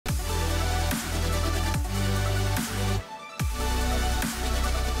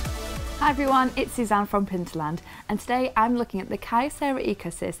everyone, it's Suzanne from Printerland, and today I'm looking at the Kyocera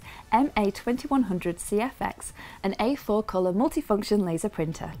ECOSYS MA2100cfx, an A4 colour multifunction laser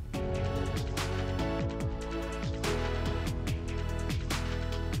printer.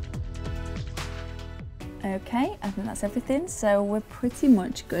 Okay, I think that's everything, so we're pretty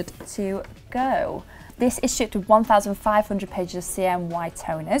much good to go. This is shipped with 1,500 pages of CMYK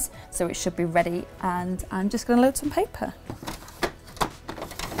Toners, so it should be ready, and I'm just going to load some paper.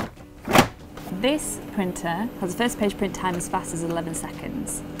 This printer has a first page print time as fast as 11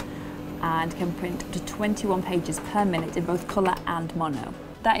 seconds and can print up to 21 pages per minute in both colour and mono.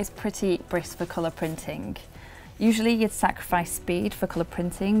 That is pretty brisk for colour printing. Usually you'd sacrifice speed for colour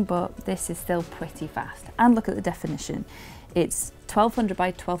printing, but this is still pretty fast. And look at the definition. It's 1200 by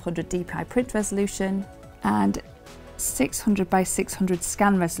 1200 dpi print resolution and 600 by 600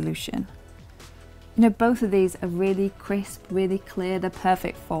 scan resolution. You know, both of these are really crisp, really clear. They're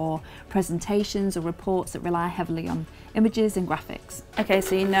perfect for presentations or reports that rely heavily on images and graphics. Okay,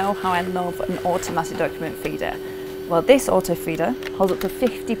 so you know how I love an automatic document feeder. Well, this auto feeder holds up to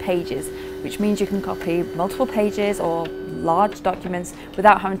 50 pages, which means you can copy multiple pages or large documents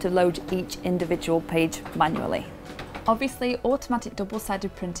without having to load each individual page manually. Obviously, automatic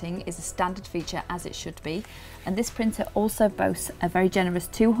double-sided printing is a standard feature, as it should be, and this printer also boasts a very generous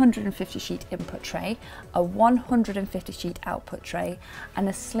 250 sheet input tray, a 150 sheet output tray, and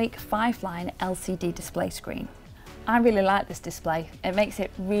a sleek 5-line LCD display screen. I really like this display. It makes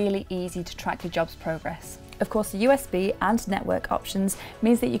it really easy to track your job's progress. Of course, the USB and network options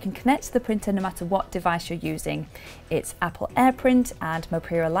means that you can connect to the printer no matter what device you're using. It's Apple AirPrint and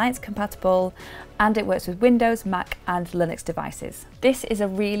Mopria Alliance compatible, and it works with Windows, Mac and Linux devices. This is a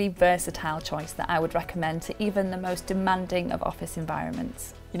really versatile choice that I would recommend to even the most demanding of office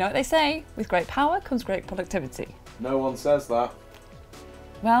environments. You know what they say, with great power comes great productivity. No one says that.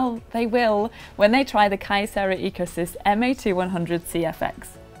 Well, they will when they try the Kyocera ECOSYS MA2100cfx.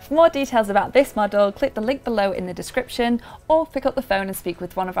 For more details about this model, click the link below in the description or pick up the phone and speak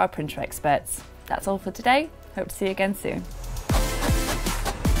with one of our printer experts. That's all for today. Hope to see you again soon.